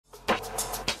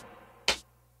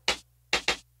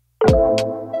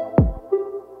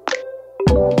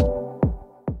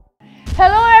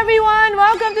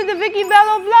Vicki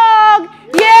Belo vlog!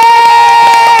 Yay!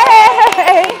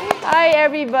 Hi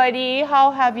everybody,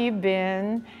 how have you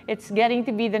been? It's getting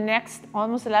to be the next,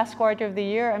 almost the last quarter of the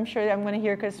year. I'm sure I'm going to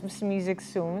hear Christmas music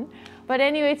soon. But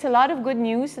anyway, it's a lot of good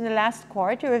news in the last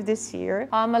quarter of this year.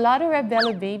 A lot of Red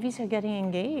Belo babies are getting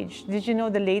engaged. Did you know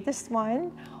the latest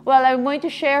one? Well, I'm going to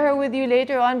share her with you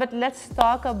later on, but let's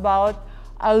talk about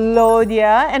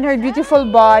Alodia and her beautiful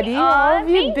body. How have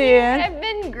you been? I've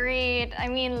been great. I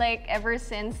mean, like, ever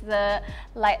since the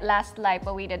last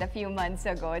lipo we did a few months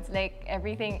ago, it's like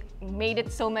everything made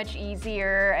it so much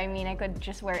easier. I mean, I could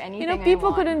just wear anything I want.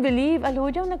 People couldn't believe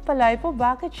Alodia nagpa-lipo.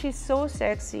 Bakit she's so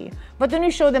sexy? But when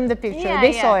you show them the picture,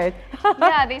 they saw it.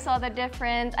 Yeah, they saw the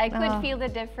difference. I could feel the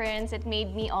difference. It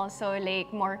made me also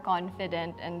like more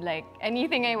confident and like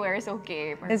anything I wear is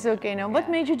okay. It's okay now. What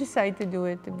made you decide to do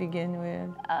it to begin with?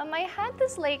 I had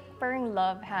this like parang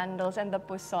love handles and the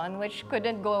puson which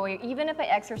couldn't go away even if I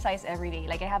exercise every day.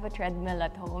 Like I have a treadmill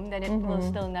at home, then it will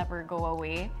still never go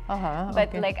away.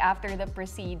 But like after the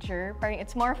procedure, parang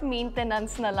it's more of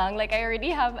maintenance na lang. Like I already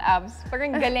have abs.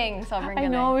 Parang galing, sobrang galing. I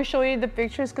know, we show you the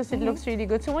pictures because it looks really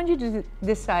good. So when did you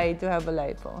decide to have a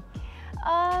lipo?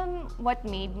 What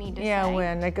made me decide? Yeah,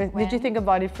 when? Like, did you think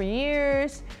about it for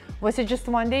years? Was it just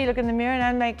one day you look in the mirror and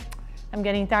I'm like, I'm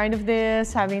getting tired of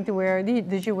this, having to wear,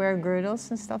 did you wear girdles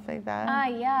and stuff like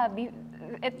that? Yeah.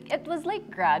 It was like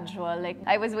gradual. Like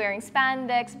I was wearing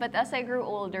spandex, but as I grew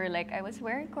older, like I was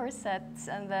wearing corsets,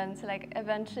 and then so like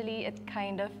eventually it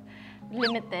kind of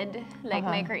limited like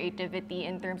my creativity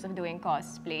in terms of doing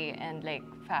cosplay and like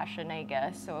fashion, I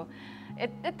guess. So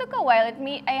it took a while.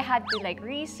 I had to like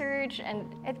research,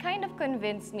 and it kind of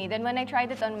convinced me. Then when I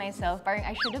tried it on myself, parang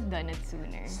I should have done it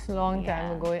sooner. It's a long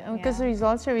time ago. Because the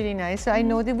results are really nice. So I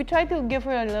know that we tried to give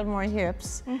her a little more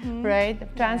hips, right?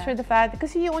 Transfer the fat.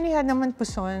 Because you only had naman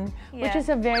puson, which is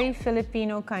a very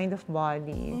Filipino kind of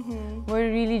body.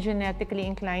 We're really genetically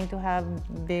inclined to have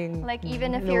big, like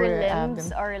even if your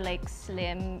limbs are like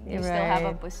slim, you still have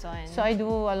a puson. So I do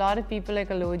a lot of people like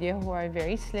Alodia who are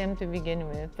very slim to begin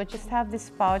with, but just have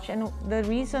this pouch, and the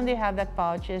reason they have that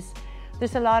pouch is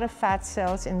there's a lot of fat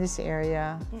cells in this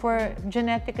area. For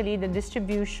genetically, the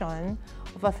distribution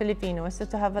of a Filipino is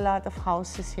to have a lot of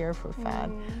houses here for fat.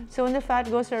 So when the fat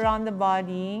goes around the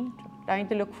body, trying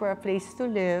to look for a place to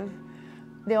live,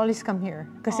 they always come here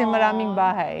kasi maraming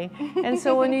bahay. And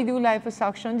so when we do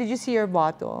liposuction, did you see your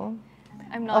bottle?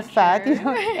 I'm not of fat, sure. you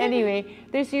know? Anyway,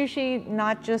 there's usually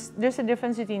not just, there's a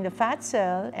difference between the fat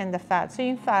cell and the fat. So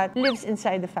your fat lives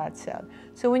inside the fat cell.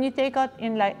 So when you take out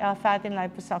fat in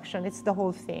liposuction, it's the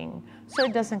whole thing. So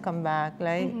it doesn't come back.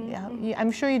 Like,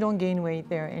 I'm sure you don't gain weight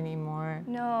there anymore.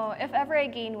 No, if ever I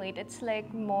gain weight, it's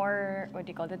like more, what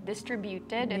do you call it,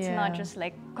 distributed. It's not just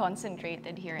like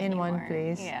concentrated here in anymore. one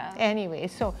place. Yeah. Anyway,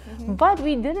 so, but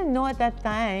we didn't know at that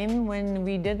time when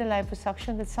we did the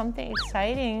liposuction that something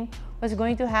exciting was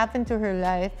going to happen to her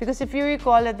life. Because if you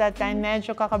recall at that time,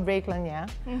 medyo kaka-break lang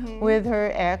niya with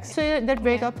her ex. So that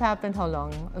breakup happened how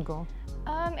long ago?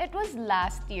 It was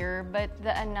last year, but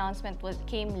the announcement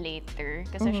came later.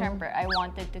 Because syempre, I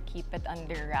wanted to keep it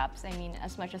under wraps. I mean,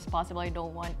 as much as possible, I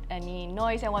don't want any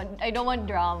noise. I don't want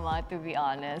drama, to be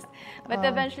honest. But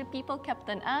eventually, people kept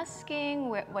on asking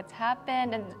what's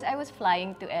happened, and I was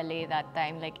flying to LA that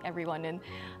time. Like everyone in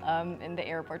the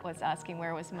airport was asking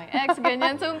where was my ex,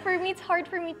 ganyan. So for me, it's hard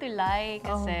for me to lie,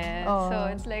 kasi. So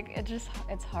it's like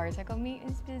it's hard. It's like, oh, me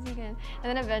is busy, ganyan. And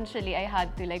then eventually, I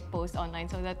had to like post online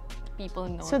so that people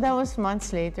know. So that was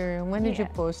months later. When did you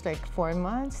post? Like 4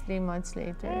 months, 3 months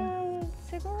later?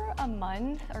 Siguro a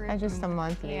month or just a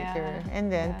month later. And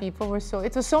then people were so,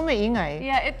 it was so maingay.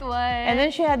 Yeah, it was. And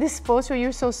then she had this post where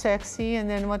you're so sexy, and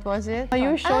then what was it? You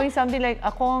were showing something like,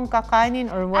 ako ang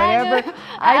kakanin or whatever.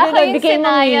 I don't know, it became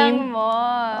a meme.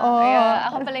 Yeah,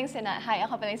 ako pala yung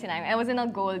sinayang. I was in a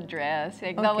gold dress.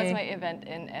 Like, that was my event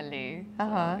in LA.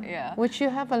 So, yeah. Which you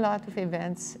have a lot of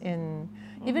events in,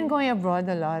 even going abroad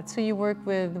a lot. So you work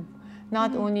with,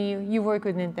 not only, you work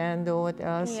with Nintendo, what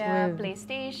else? Yeah,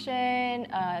 PlayStation,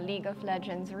 League of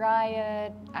Legends,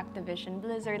 Riot, Activision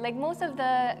Blizzard. Like most of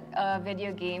the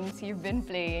video games you've been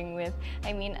playing with,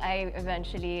 I mean, I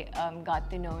eventually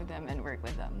got to know them and work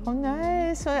with them. Oh,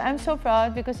 nice. So I'm so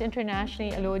proud because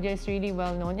internationally, Alodia is really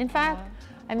well known. In fact,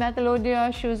 I met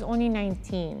Alodia, she was only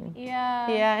 19. Yeah.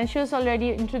 Yeah, and she was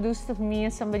already introduced to me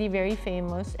as somebody very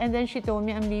famous. And then she told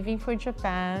me, I'm leaving for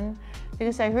Japan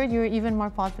because I heard you were even more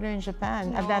popular in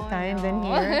Japan at that time than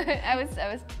here. I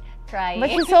was trying.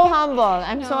 But she's so humble.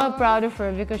 I'm so proud of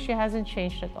her because she hasn't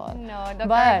changed at all. No,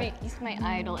 Dr. Vicky's my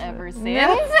idol ever since.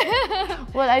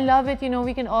 Well, I love it. You know,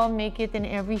 we can all make it in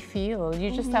every field.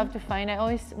 You just have to find.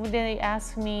 When they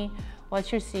ask me, what's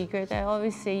your secret? I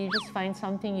always say you just find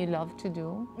something you love to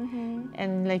do.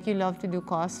 And like you love to do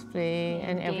cosplay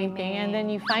and everything. And then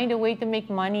you find a way to make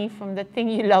money from the thing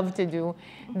you love to do.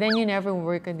 Then you never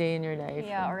work a day in your life.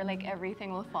 Yeah, or like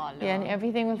everything will follow. Yeah, and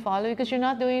everything will follow because you're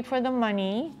not doing it for the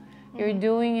money. You're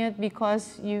doing it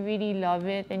because you really love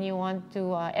it and you want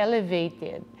to elevate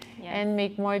it and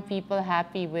make more people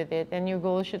happy with it. And your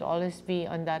goal should always be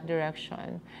on that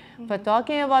direction. But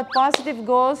talking about positive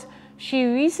goals, she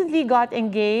recently got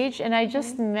engaged and I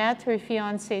just met her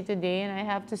fiancé today and I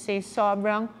have to say,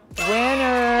 sobrang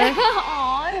winner.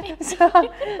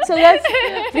 so let's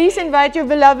please invite your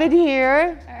beloved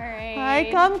here. Hi,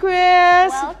 come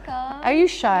Chris. Welcome. Are you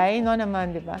shy? No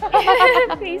naman, di ba?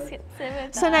 Please sit with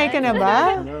us. Sanay ka na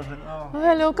ba? Hello, hello. Oh,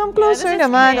 hello, come closer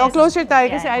naman. Chris. O, closer tayo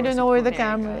kasi Yeah. I don't know where the There you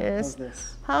camera is. How's this?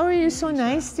 How are you? So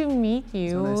nice to meet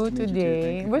you So nice to meet you too. today.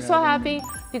 Thank you We're for so having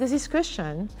happy because he's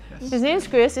Christian. Yes. His name is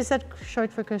Chris. Is that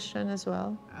short for Christian as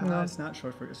well? No. It's not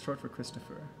short for, it's short for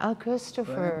Christopher. Oh, But I'm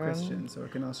Christopher. Christian, so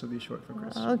it can also be short for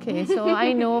Christian. Okay, so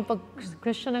I know pag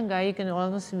Christian ang guy, you can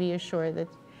almost be assured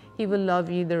that he will love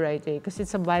you the right way because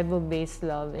it's a Bible-based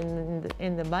love.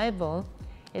 In the Bible,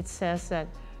 it says that,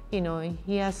 you know,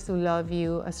 he has to love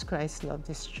you as Christ loved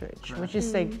his church, which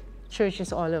is like, church is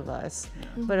all of us.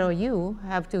 But you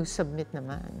have to submit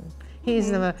naman. He's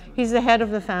the head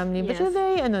of the family, but you're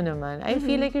very ano naman. I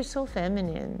feel like you're so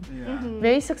feminine. Yeah.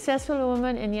 Very successful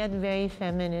woman and yet very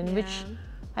feminine, which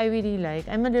I really like.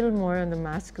 I'm a little more on the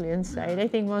masculine side. I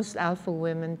think most alpha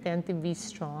women tend to be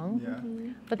strong. Yeah.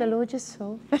 But Alodia's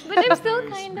so. But I'm still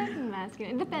kind of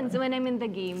masculine. It depends when I'm in the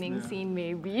gaming scene,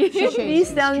 maybe.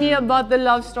 Please tell me about the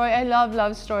love story. I love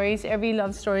love stories. Every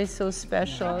love story is so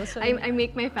special. So I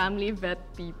make my family vet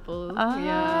people.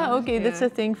 okay, that's a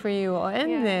thing for you.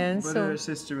 And then, But so her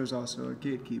sister was also a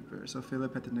gatekeeper, so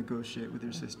Philip had to negotiate with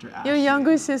her sister Ashley. your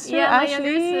younger sister, Yeah, my younger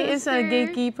Ashley, is a sister.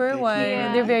 gatekeeper. Why?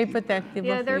 Yeah. They're very protective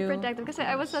Yeah, of they're you. protective. Kasi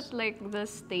I was at like the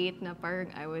state na parang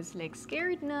I was like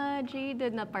scared na,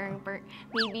 jaded na parang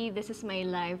maybe this is my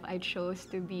life. I chose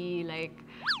to be like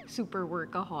super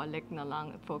workaholic na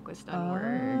lang, focused on Oh,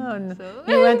 work. So,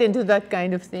 you went into that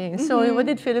kind of thing. So what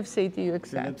did Philip say to you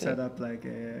Philip exactly? set up like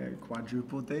a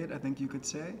quadruple date, I think you could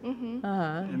say.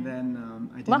 Uh-huh. And then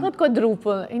I didn't. Bakit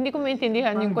quadruple? Hindi ko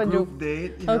maintindihan yung Parang quadruple. group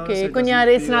date, you know, Okay, so it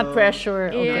kunyari, doesn't it's not feel pressure.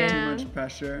 Okay. Too Yeah. much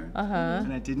pressure.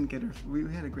 And I didn't get her. We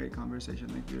had a great conversation.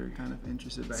 Like we were kind of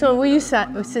interested. But I So never were you got her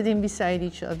phone number. sitting beside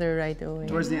each other right away?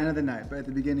 Towards the end of the night, but at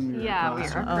the beginning we were yeah, we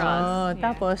across. are across. Oh, Yeah.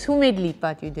 tapos, who made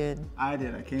lipat? You did? I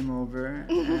did. I came over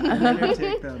and I made her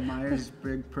take the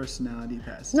Myers-Briggs personality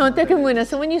test. No, You know teka what that muna. is?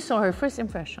 So when you saw her, first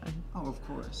impression? Oh, of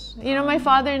course. You know, my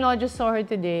father-in-law just saw her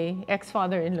today,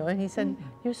 ex-father-in-law, and he said,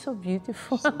 "You're so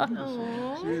beautiful."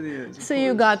 She really is. of So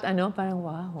you course. got, parang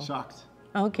wow. Shocked.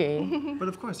 Okay. But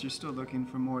of course, you're still looking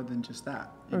for more than just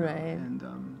that. You know? Right. And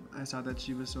I saw that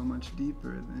she was so much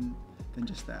deeper than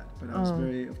just that. But I was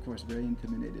very, of course, very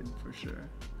intimidated for sure.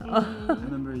 I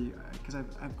remember, because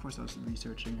of course I was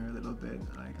researching her a little bit,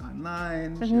 like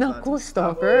online. She had lots Naku, of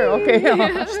stuff. stalker. Okay.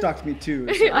 She stalked me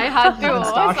too. So I had to.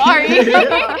 Oh, sorry.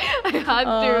 I had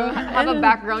to have a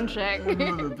background check. a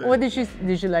little bit. What did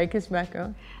you like his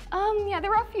background? Yeah, there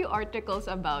were a few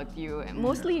articles about you,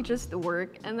 mostly just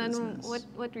work. And then Business.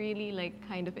 what really like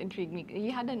kind of intrigued me,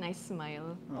 you had a nice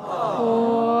smile.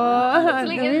 Oh, It's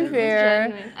like- to be it's fair,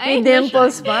 genuine. may Ay,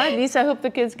 dimples pa. At least I hope the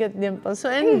kids get dimples. So,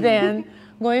 and then,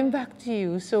 going back to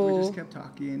you, We so, just kept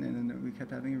talking and then we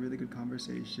kept having a really good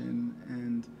conversation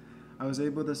and I was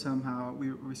able to somehow, we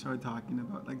started talking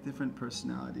about like different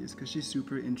personalities because she's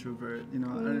super introvert, you know,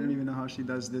 I don't even know how she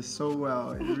does this so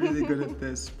well, you're really good at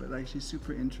this, but like she's super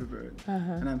introvert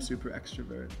and I'm super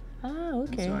extrovert.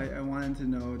 okay. And so I wanted to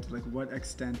know to like what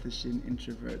extent is she an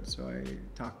introvert, so I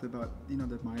talked about, you know,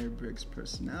 the Myers-Briggs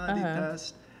personality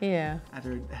test. Yeah. Had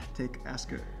her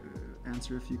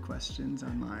answer a few questions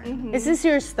online. Is this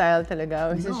your style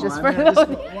talaga? Or is this No, just I for mean, I just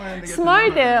Lodi? wanted to get to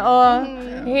Smart know eh.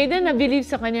 her. Oh, Hayden, I believe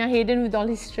sa kanya, Hayden with all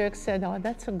his tricks said, oh,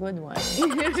 that's a good one. So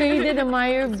he did a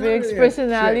Myers-Briggs really a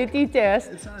personality test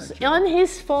It's not a So trick. on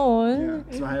his phone.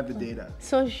 Yeah, so I have the data.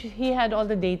 So he had all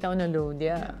the data on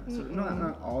Alodia. So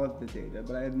not all of the data,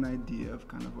 but I had an idea of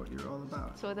kind of what you're all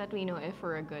about. So that we know if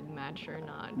we're a good match or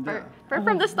not. Yeah. But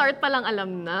from the start pa lang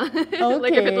alam na. Okay,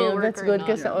 like if it will work that's or good.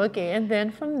 not. Kasi, okay, and then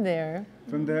from there,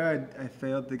 From there, I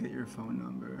failed to get your phone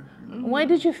number. why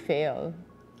did you fail?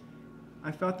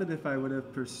 I felt that if I would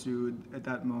have pursued at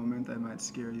that moment, I might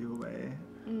scare you away.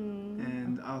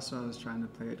 And also, I was trying to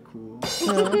play it cool.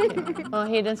 Oh,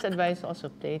 Hayden's advice also,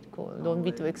 play it cool. Don't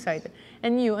be too excited.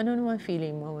 And you, ano naman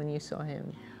feeling mo when you saw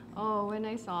him? Oh, when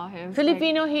I saw him.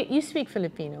 Filipino, you speak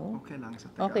Filipino? Okay lang sa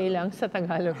Tagalog. Okay lang sa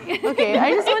Tagalog. Okay,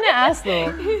 I just want to ask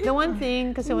though, the one thing,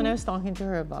 because when I was talking to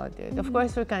her about it, of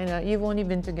course you've only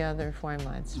been together 4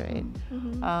 months, right?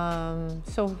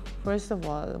 So first of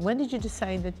all, when did you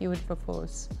decide that you would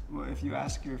propose? Well, if you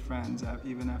ask your friends,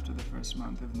 even after the first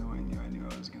month of knowing you, I knew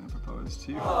I was going to propose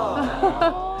to you.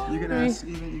 You can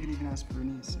even ask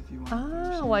Bernice if you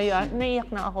want. Why you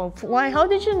naiyak na ako? Why? How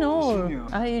did you know? She knew.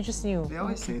 You just knew. They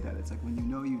always say that. It's like when you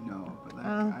know, you know. But like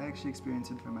I actually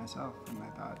experienced it for myself, and I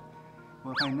thought,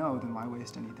 well, if I know, then why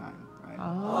waste any time, right?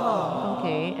 Oh,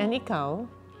 okay. And ikaw?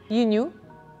 You knew?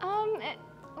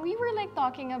 We were like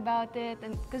talking about it,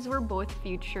 and because we're both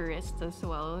futurists as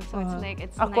well, so it's like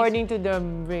it's according nice. to the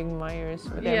Myers,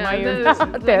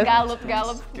 The Gallup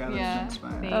yeah.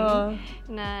 thing.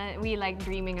 Na we like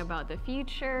dreaming about the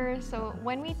future. So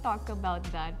when we talk about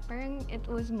that, parang it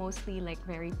was mostly like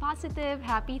very positive,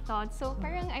 happy thoughts. So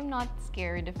parang I'm not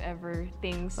scared if ever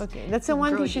things. Okay, that's the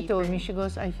one grow thing she told deeper. me. She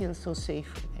goes, I feel so safe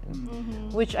with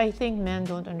him, which I think men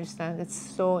don't understand. It's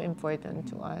so important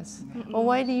to us. Well,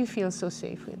 why do you feel so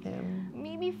safe with him?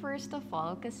 Maybe first of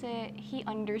all, kasi he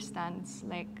understands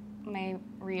like my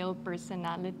real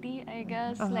personality, I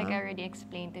guess. Like I already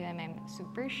explained to him, I'm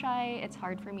super shy. It's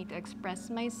hard for me to express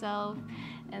myself.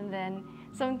 And then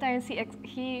sometimes he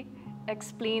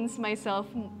explains myself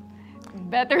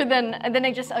better than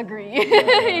I just agree.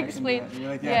 He explains.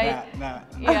 Like,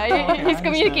 he's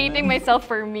communicating myself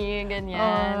for me,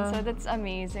 ganyan. So that's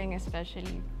amazing,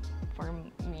 especially for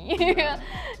me,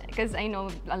 because I know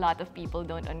a lot of people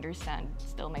don't understand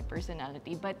still my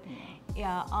personality. But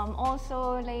yeah,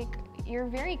 also like you're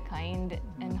very kind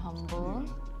and humble.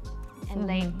 And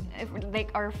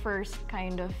like our first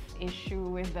kind of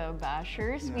issue with the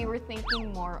bashers, we were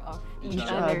thinking more of each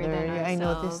other than ourselves. I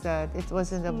noticed that. It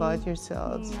wasn't about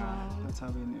yourselves. No. That's how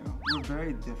we knew. We're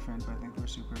very different, but I think we're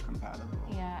super compatible.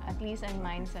 Yeah, at least in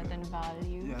mindset and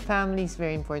values. Yeah. Family is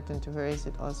very important to her. Is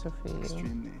it also for you?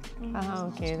 Extremely.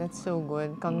 Okay, that's so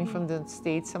good. Coming from the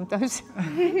States, sometimes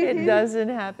it doesn't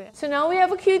happen. So now we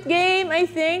have a cute game, I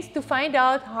think, to find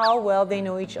out how well they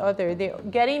know each other. They're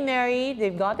getting married.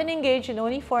 They've gotten engaged in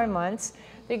only 4 months.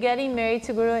 They're getting married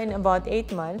to grow in about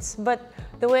 8 months. But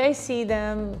the way I see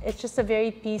them, it's just a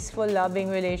very peaceful, loving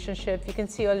relationship. You can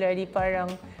see already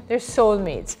parang they're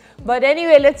soulmates. But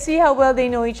anyway, let's see how well they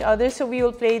know each other. So we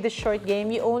will play the short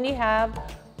game. You only have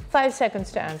 5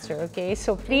 seconds to answer, okay?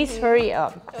 So please hurry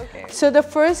up. Okay. So the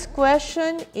first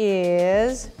question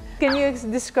is, can you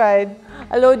describe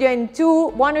Alodia in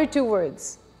 1 or 2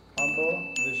 words?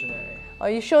 Humble, visionary. Oh,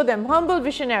 you show them. Humble,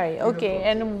 visionary. Okay,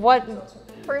 and what?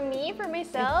 For me, for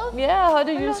myself? Yeah, how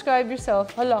do you describe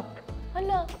yourself? Hala.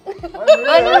 Hala.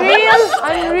 Unreal!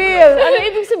 Unreal! Ano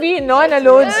ibig sabihin nun,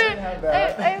 Alods?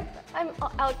 I'm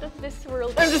out of this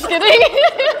world. I'm just kidding.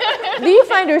 Do you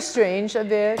find her strange a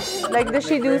bit? Like, does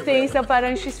she do things na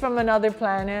parang she's from another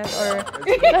planet? Or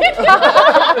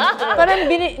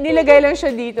parang nilagay lang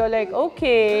siya dito, like,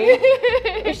 okay.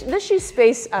 Does she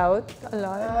space out a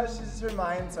lot? Her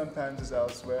mind sometimes is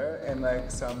elsewhere in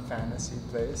like some fantasy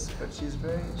place, but she's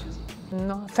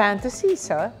No,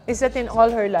 fantasies, huh? Is that in all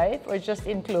her life or just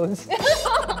in clothes?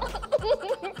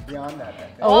 beyond that, I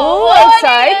think. Oh,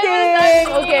 exciting!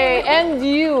 Okay, and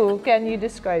you, can you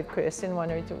describe Chris in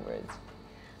 1 or 2 words?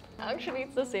 Actually,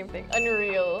 it's the same thing.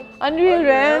 Unreal. Unreal,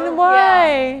 Ren?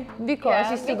 Why? Because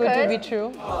Yeah, it's too good to be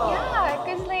true? Yeah,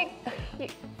 because like,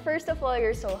 first of all,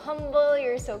 you're so humble,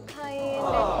 you're so kind.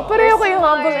 Pareho you're kayo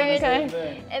humble and smart,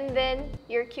 kind. And then,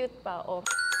 you're cute pa. Oh.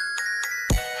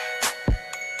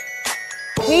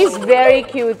 He's very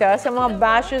cute, ah. Sa mga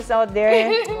bashers out there,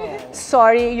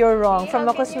 sorry, you're wrong. From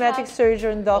a cosmetic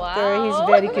surgeon, doctor, Wow. he's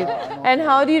very cute. And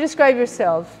how do you describe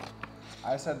yourself?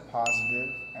 I said positive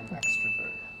and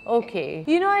extrovert. Okay.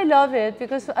 You know, I love it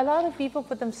because a lot of people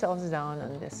put themselves down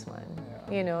on this one.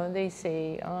 You know, they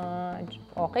say,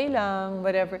 okay lang,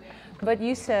 whatever. But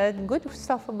you said good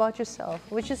stuff about yourself,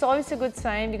 which is always a good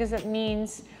sign because that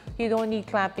means you don't need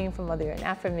clapping from others and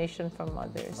affirmation from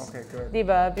others. Okay, good.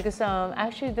 Diba? Because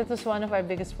actually that was one of our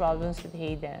biggest problems with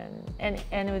Hayden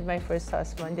and with my first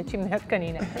husband that you met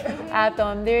kanina.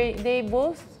 Atom, they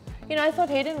both, you know, I thought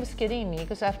Hayden was kidding me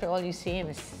because after all you see him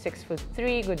is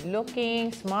 6'3", good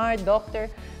looking, smart, doctor,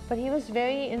 but he was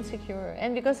very insecure.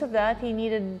 And because of that, he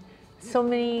needed so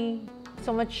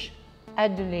much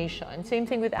adulation. Same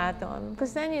thing with Atom.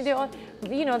 Because then they're all,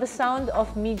 you know, the sound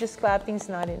of me just clapping is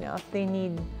not enough. They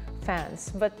need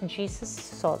fans. But Jesus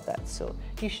saw that, so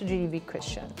you should really be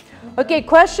Christian. Okay,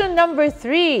 question number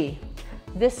 3.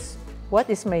 What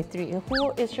is my 3?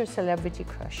 Who is your celebrity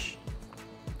crush?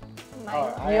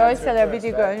 Mine. Your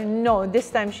celebrity crush. No, this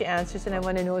time she answers and I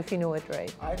want to know if you know it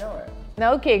right. I know it.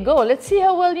 Now, okay, go. Let's see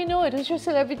how well you know it. Who's your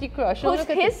celebrity crush? Who's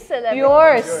his celebrity?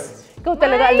 Yours. Ikaw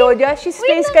talaga, Alodia. She's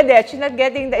space cadet. She's not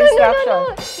getting the instruction.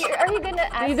 No. Are you gonna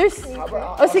ask me?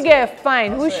 Oh, sige,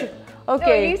 fine. Who's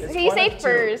okay. No, you say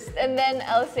first, and then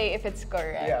I'll say if it's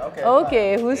correct. Yeah, okay.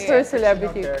 Okay, who's her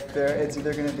celebrity? Character. It's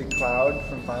either gonna be Cloud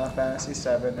from Final Fantasy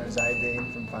VII or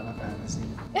Zidane from Final Fantasy.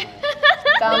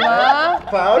 Tama?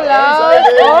 Cloud.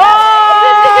 Oh!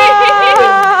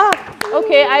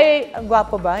 Okay,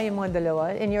 guwapo ba yung mga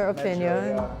dalawa, in your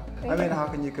opinion? Yeah. I mean, how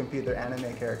can you compete? They're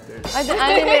anime characters. The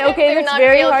anime, okay, They're that's not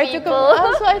very real hard people. to compare.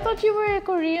 Also, I thought you were a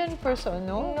Korean person,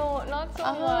 no? No, not so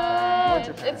Ah, much.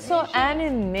 it's so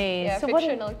anime. Yeah, so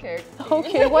fictional characters.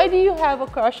 Okay, why do you have a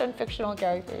crush on fictional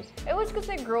characters? It was because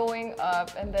growing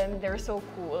up, and then they're so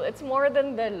cool. It's more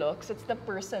than the looks; it's the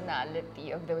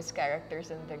personality of those characters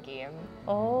in the game.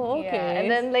 Oh, okay. Yeah, and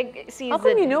then like season. How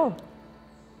come you know?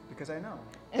 Because I know.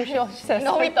 She also says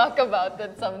No, we talk about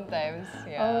it sometimes.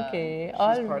 Yeah. Okay.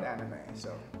 She's part anime,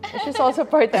 so. She's also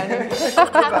part anime.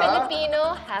 Half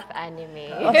Filipino, half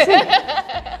anime.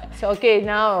 So, okay,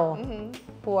 now,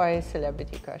 who are your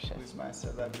celebrity crushes? Who's my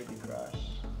celebrity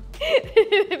crush?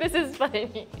 This is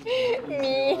funny.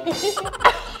 Me.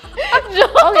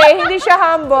 Okay, hindi siya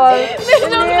humble.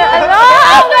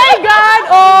 Oh my God!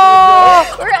 Oh!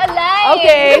 We're alive.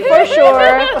 Okay, for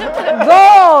sure.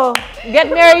 Go!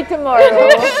 Get married tomorrow.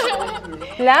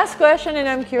 Last question, and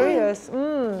I'm curious.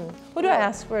 Who do I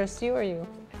ask first, you or you?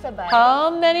 Sabay. How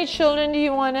many children do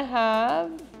you want to have?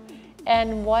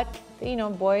 And what,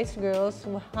 boys, girls,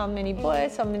 how many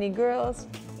boys, how many girls?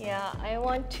 Yeah, I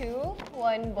want 2.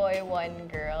 1 boy, 1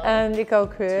 girl. And ikaw,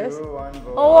 Chris? 2, 1,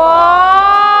 boy.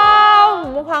 Wow!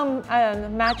 Mukhang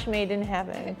match made in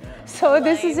heaven. So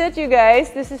this is it, you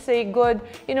guys. This is a good,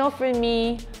 for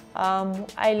me,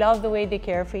 I love the way they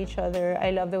care for each other. I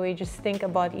love the way they just think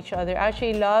about each other.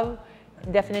 Actually,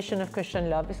 definition of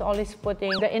Christian love is always putting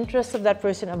the interests of that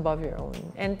person above your own.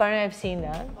 And parang I've seen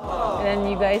that. And then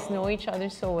you guys know each other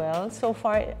so well. So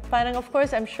far, parang of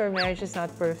course, I'm sure marriage is not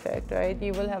perfect, right?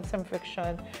 You will have some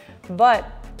friction. But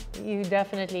you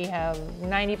definitely have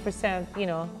 90%,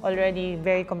 already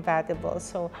very compatible.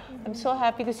 So I'm so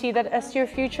happy to see that as your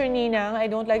future ninang. I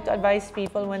don't like to advise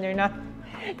people when they're not,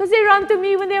 because they run to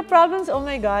me when they have problems. Oh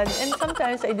my God. And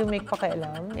sometimes I do make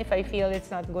pakialam if I feel it's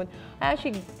not good. I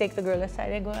actually take the girl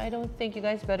aside. I go, I don't think you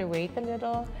guys better wait a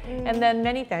little. And then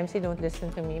many times they don't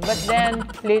listen to me. But then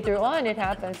later on it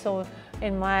happens. So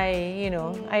in my,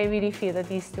 I really feel that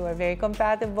these two are very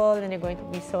compatible and they're going to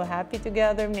be so happy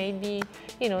together. Maybe,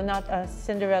 not a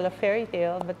Cinderella fairy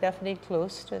tale, but definitely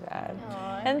close to that.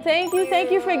 Aww, and thank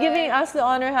you for giving us the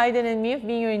honor, Hayden and me, of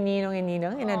being your ninong and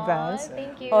ninang in advance.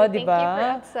 Thank you. Oh, Thank diba? you for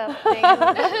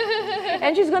accepting.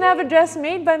 And she's gonna have a dress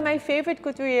made by my favorite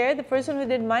couturier, the person who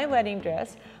did my wedding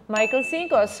dress, Michael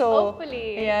Cinco. So,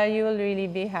 hopefully. yeah, you will really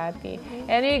be happy.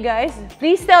 Anyway, guys,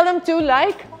 please tell them to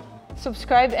like,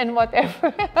 subscribe, and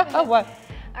whatever. What?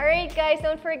 Alright guys,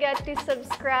 don't forget to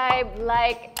subscribe,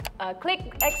 like, click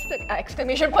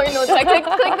exclamation point notes, click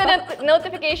the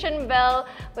notification bell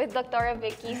with Dr.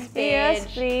 Vicki's page. Yes,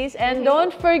 please. And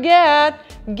don't forget,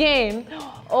 game.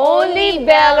 Only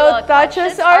Belo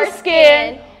touches our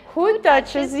skin. Who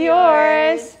touches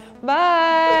yours?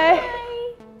 Bye.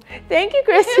 Thank you,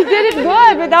 Chris. You did it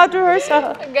good without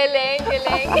rehearsal.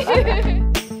 Galing.